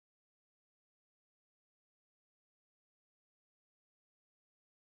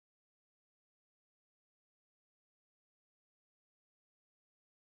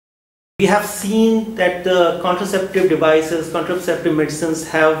We have seen that the contraceptive devices, contraceptive medicines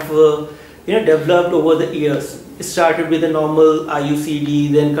have developed over the years. It started with a normal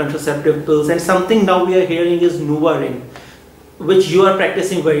IUCD, then contraceptive pills, and something now we are hearing is Nuva ring, which you are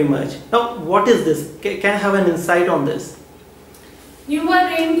practicing very much. Now, what is this? Can I have an insight on this?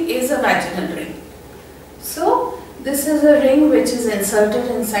 Nuva ring is a vaginal ring. So, this is a ring which is inserted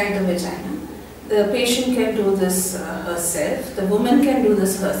inside the vagina. The patient can do this herself, the woman can do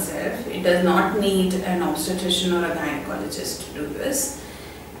this herself. It does not need an obstetrician or a gynecologist to do this.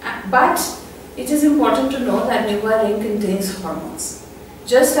 But it is important to know that Nuva ring contains hormones.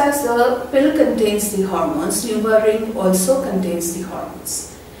 Just as the pill contains the hormones, Nuva ring also contains the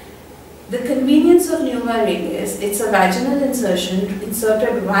hormones. The convenience of Nuva ring is it's a vaginal insertion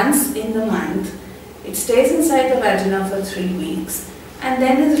inserted once in the month. It stays inside the vagina for 3 weeks and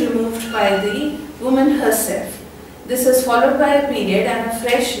then is removed by the woman herself. This is followed by a period and a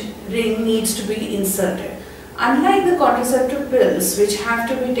fresh ring needs to be inserted. Unlike the contraceptive pills, which have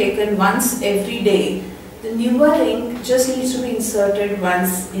to be taken once every day, the Nuva ring just needs to be inserted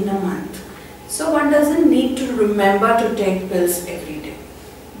once in a month. So one doesn't need to remember to take pills every day.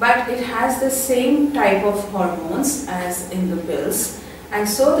 But it has the same type of hormones as in the pills, and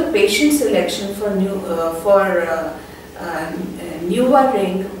so the patient selection for Nuva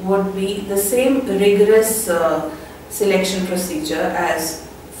ring would be the same rigorous selection procedure as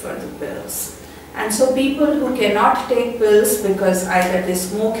for the pills. And so people who cannot take pills because either they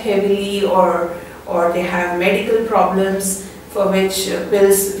smoke heavily or they have medical problems for which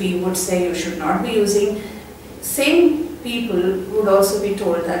pills we would say you should not be using, same people would also be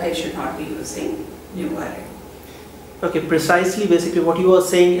told that they should not be using Nuva ring. Okay, precisely, basically what you are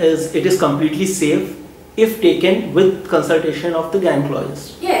saying is it is completely safe if taken with consultation of the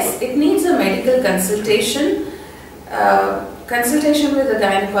gynecologist. Yes, it needs a medical consultation. Consultation with the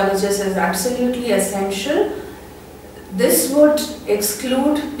gynecologist is absolutely essential. This would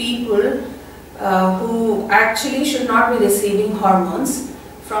exclude people who actually should not be receiving hormones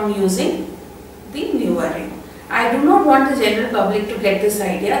from using the Nuva ring. I do not want the general public to get this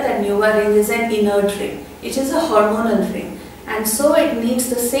idea that Nuva ring is an inert ring. It is a hormonal ring, and so it needs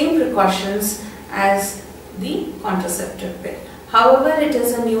the same precautions as the contraceptive pill. However, it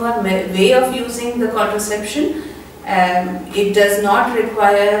is a newer way of using the contraception. It does not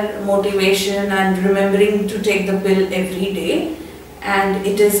require motivation and remembering to take the pill every day, and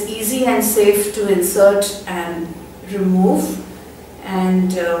it is easy and safe to insert and remove,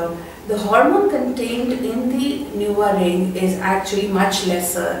 and the hormone contained in the Nuva ring is actually much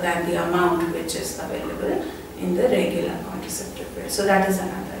lesser than the amount which is available in the regular contraceptive pill. So that is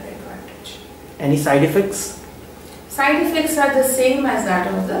another advantage. Any side effects? Side effects are the same as that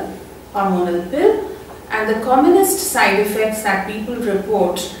of the hormonal pill, and the commonest side effects that people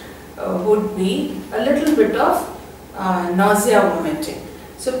report would be a little bit of nausea, vomiting.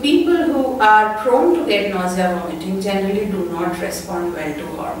 So people who are prone to get nausea, vomiting generally do not respond well to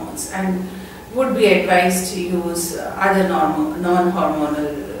hormones and would be advised to use other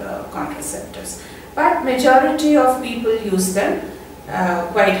non-hormonal contraceptives. But majority of people use them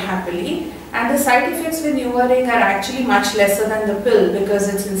quite happily, and the side effects with Nuva ring are actually much lesser than the pill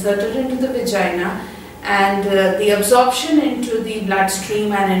because it's inserted into the vagina, and the absorption into the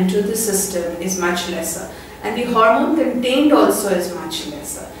bloodstream and into the system is much lesser. And the hormone contained also is much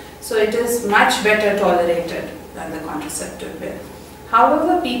lesser. So it is much better tolerated than the contraceptive pill.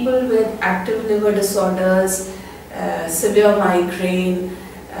 However, people with active liver disorders, severe migraine,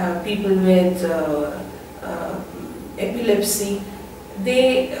 people with epilepsy,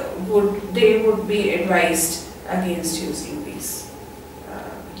 they would be advised against using these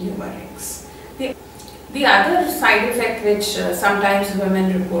Nuva rings. The other side effect which sometimes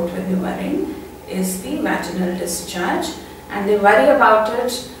women report with Nuva ring is the vaginal discharge, and they worry about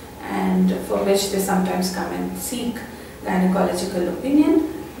it, and for which they sometimes come and seek gynecological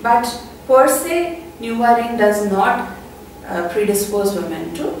opinion. But per se, Nuva ring does not predispose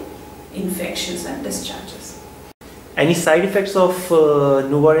women to infections and discharges. Any side effects of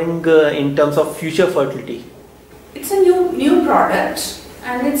Nuva ring in terms of future fertility? It's a new product,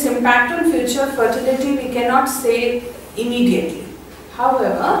 and its impact on future fertility we cannot say immediately.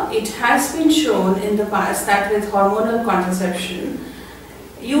 However, it has been shown in the past that with hormonal contraception,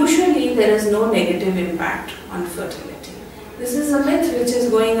 usually there is no negative impact on fertility. This is a myth which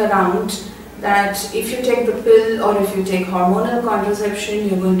is going around that if you take the pill or if you take hormonal contraception,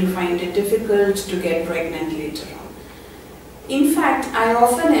 you're going to find it difficult to get pregnant later on. In fact, I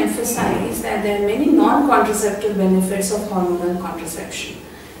often emphasize that there are many non-contraceptive benefits of hormonal contraception.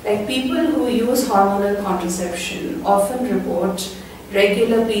 Like people who use hormonal contraception often report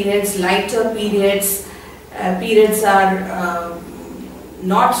regular periods, lighter periods, periods are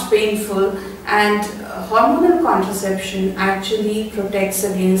not painful, and hormonal contraception actually protects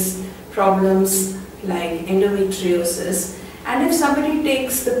against problems like endometriosis. And if somebody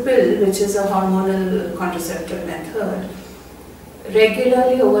takes the pill, which is a hormonal contraceptive method,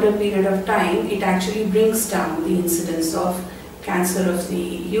 regularly over a period of time, it actually brings down the incidence of cancer of the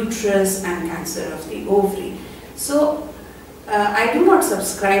uterus and cancer of the ovary. So I do not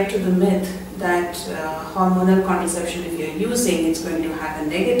subscribe to the myth that hormonal contraception, if you're using, it's going to have a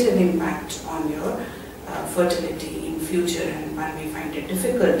negative impact on your fertility in future, and one may find it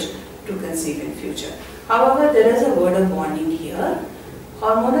difficult to conceive in future. However, there is a word of warning here.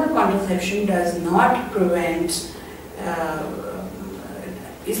 Hormonal contraception does not prevent,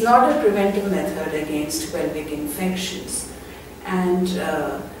 is not a preventive method against pelvic infections. And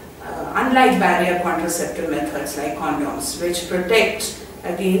unlike barrier contraceptive methods like condoms, which protect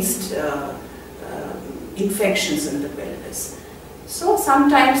against infections in the pelvis. So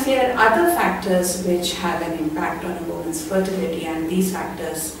sometimes there are other factors which have an impact on a woman's fertility, and these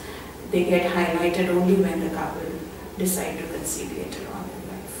factors, they get highlighted only when the couple decide to conceive later on in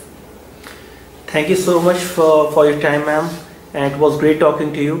life. Thank you so much for your time, ma'am, and it was great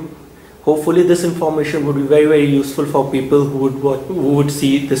talking to you. Hopefully this information would be very, very useful for people who would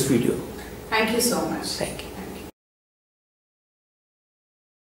see this video. Thank you so much. Thank you.